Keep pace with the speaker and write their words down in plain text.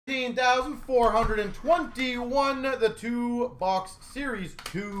15,421, the 2-box Series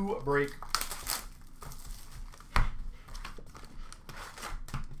 2 break.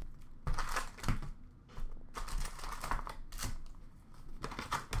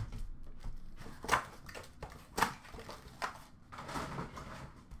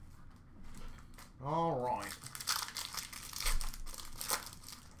 All right.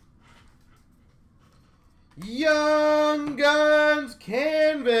 Young Guns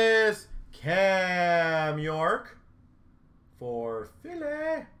Canvas, Cam York for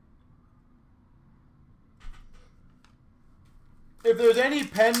Philly. If there's any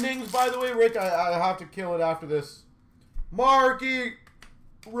pendings, by the way, Rick, I have to kill it after this. Marquee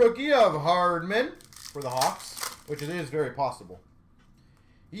rookie of Hardman for the Hawks, which it is very possible.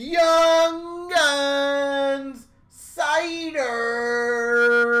 Young Guns Cider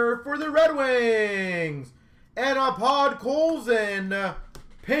for the Red Wings. And a Pod Colson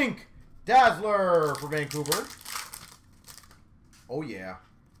Pink Dazzler for Vancouver. Oh, yeah.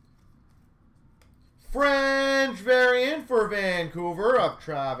 French variant for Vancouver of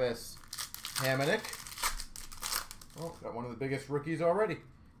Travis Hamonic. Oh, got one of the biggest rookies already.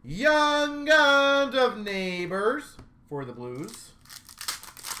 Young Guns of Neighbors for the Blues.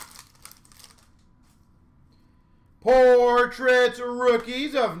 Portraits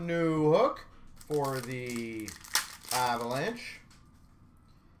rookies of Newhook for the Avalanche.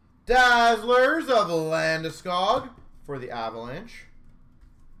 Dazzlers of Landeskog for the Avalanche.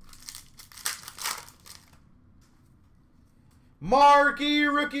 Marquee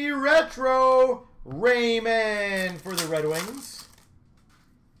rookie retro Raymond for the Red Wings.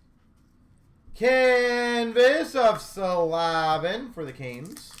 Canvas of Slavin for the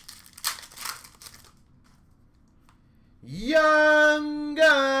Canes. Young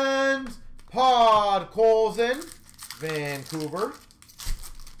Guns Pod Colson Vancouver.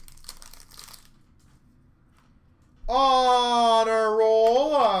 Honor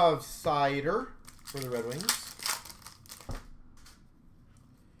Roll of Cider for the Red Wings.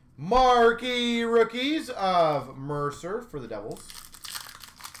 Marquee rookies of Mercer for the Devils.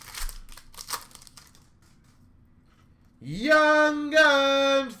 Young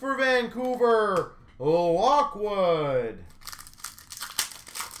Guns for Vancouver, Lockwood.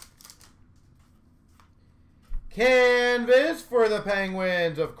 Canvas for the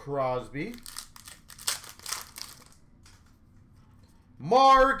Penguins of Crosby.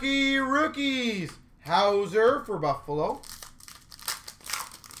 Marquee rookies, Hauser for Buffalo.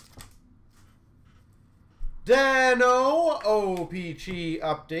 Dano OPG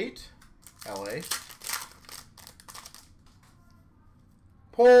update, LA.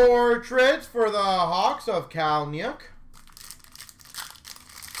 Portraits for the Hawks of Kalniuk.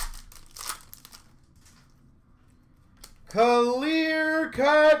 Clear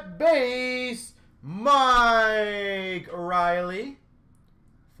cut base, Mike Riley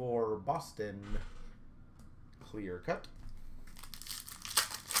for Boston. Clear cut.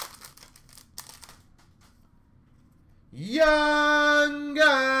 Young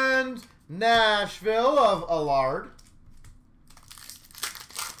Guns Nashville of Allard.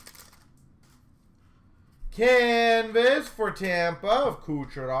 Canvas for Tampa of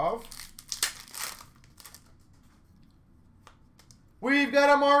Kucherov. We've got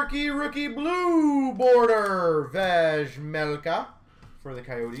a marquee rookie blue border, Vejmelka for the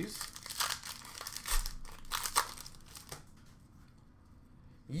Coyotes.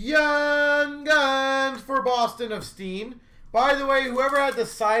 Young Guns for Boston of Steen. By the way, whoever had the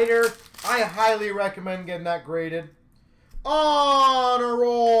cider, I highly recommend getting that graded. Honor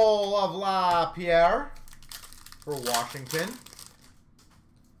Roll of LaPierre for Washington.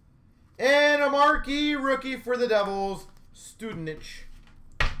 And a marquee rookie for the Devils, Studenich,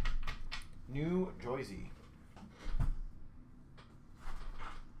 New Jersey.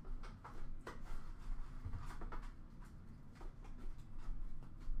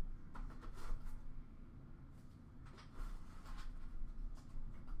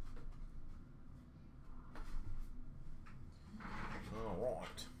 All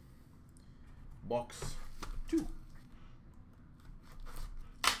right. Box 2.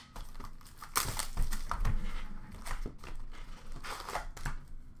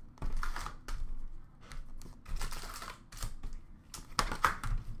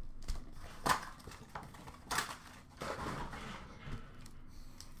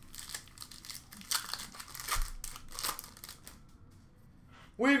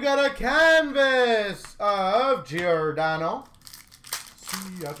 We've got a canvas of Giordano,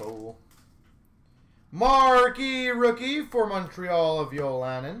 Seattle. Marquee rookie for Montreal of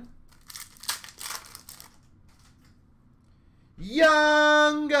Yolanen.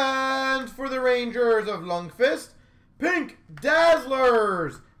 Young Rangers of Lundqvist. Pink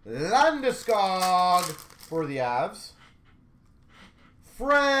Dazzlers, Landeskog for the Avs.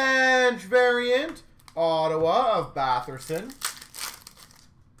 French variant, Ottawa of Batherson.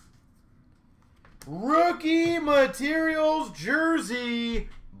 Rookie Materials jersey,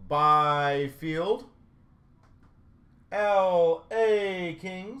 Byfield, LA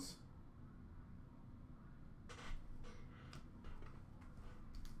Kings.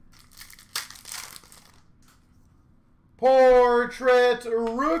 Portrait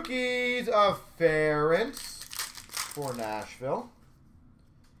rookies of Ferentz for Nashville.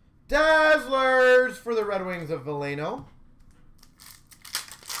 Dazzlers for the Red Wings of Veleno.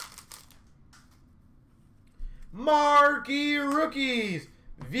 Marquee rookies,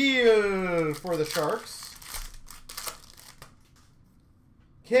 Ville for the Sharks.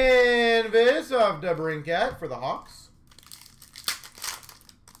 Canvas of DeBrincat for the Hawks.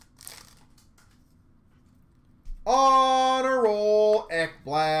 On a roll,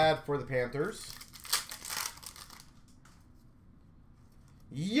 Ekblad for the Panthers.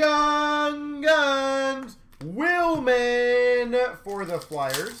 Young Guns, Willman for the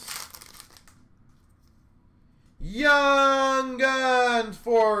Flyers. Young Guns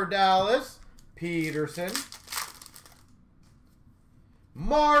for Dallas, Peterson.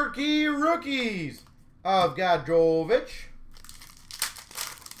 Marquee rookies of Gadjovich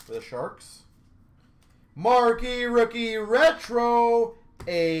for the Sharks. Marquee rookie retro,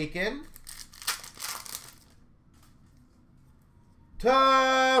 Aiken.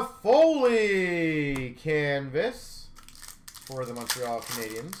 Toffoli canvas for the Montreal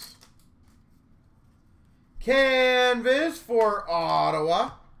Canadiens. Canvas for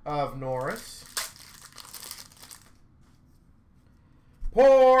Ottawa of Norris.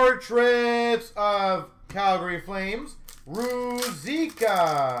 Portraits of Calgary Flames,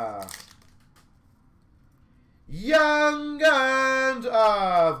 Ruzicka. Young Guns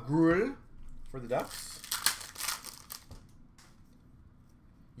of Gruel for the Ducks.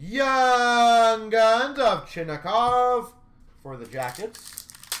 Young Guns of Chinakov for the Jackets.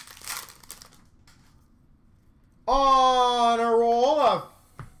 On a roll of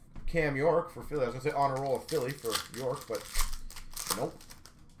Cam York for Philly. I was going to say on a roll of Philly for York, but nope.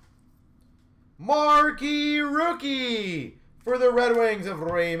 Marquee rookie for the Red Wings of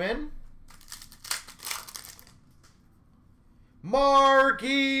Raymond.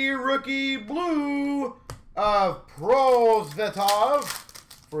 Marquee rookie blue of Prosvetov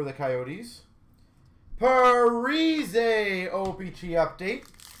for the Coyotes. Parise OPG update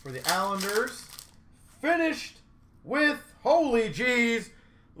for the Islanders. Finished with, holy jeez,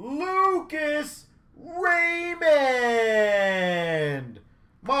 Lucas Raymond.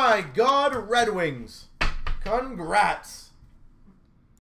 My God, Red Wings. Congrats.